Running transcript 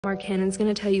Mark Hannon's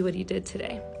going to tell you what he did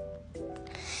today.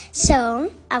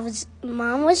 So,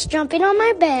 Mom was jumping on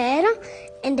my bed,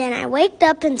 and then I waked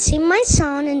up and see my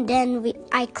son, and then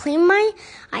I cleaned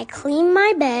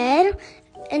my bed,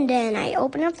 and then I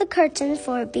opened up the curtains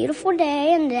for a beautiful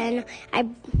day, and then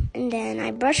I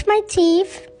brushed my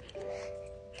teeth,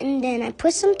 and then I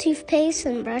put some toothpaste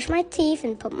and brushed my teeth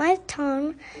and put my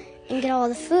tongue and get all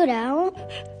the food out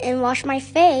and wash my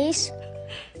face,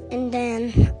 and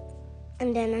then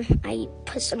I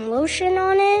put some lotion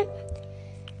on it,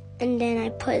 and then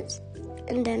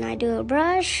I do a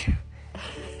brush,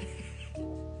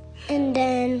 and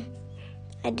then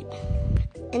I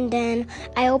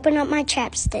open up my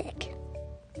chapstick,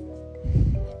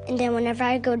 and then whenever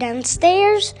I go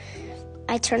downstairs,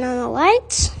 I turn on the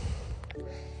lights,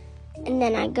 and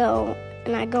then I go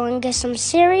and get some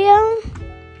cereal,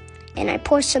 and I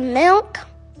pour some milk,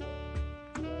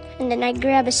 and then I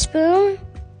grab a spoon.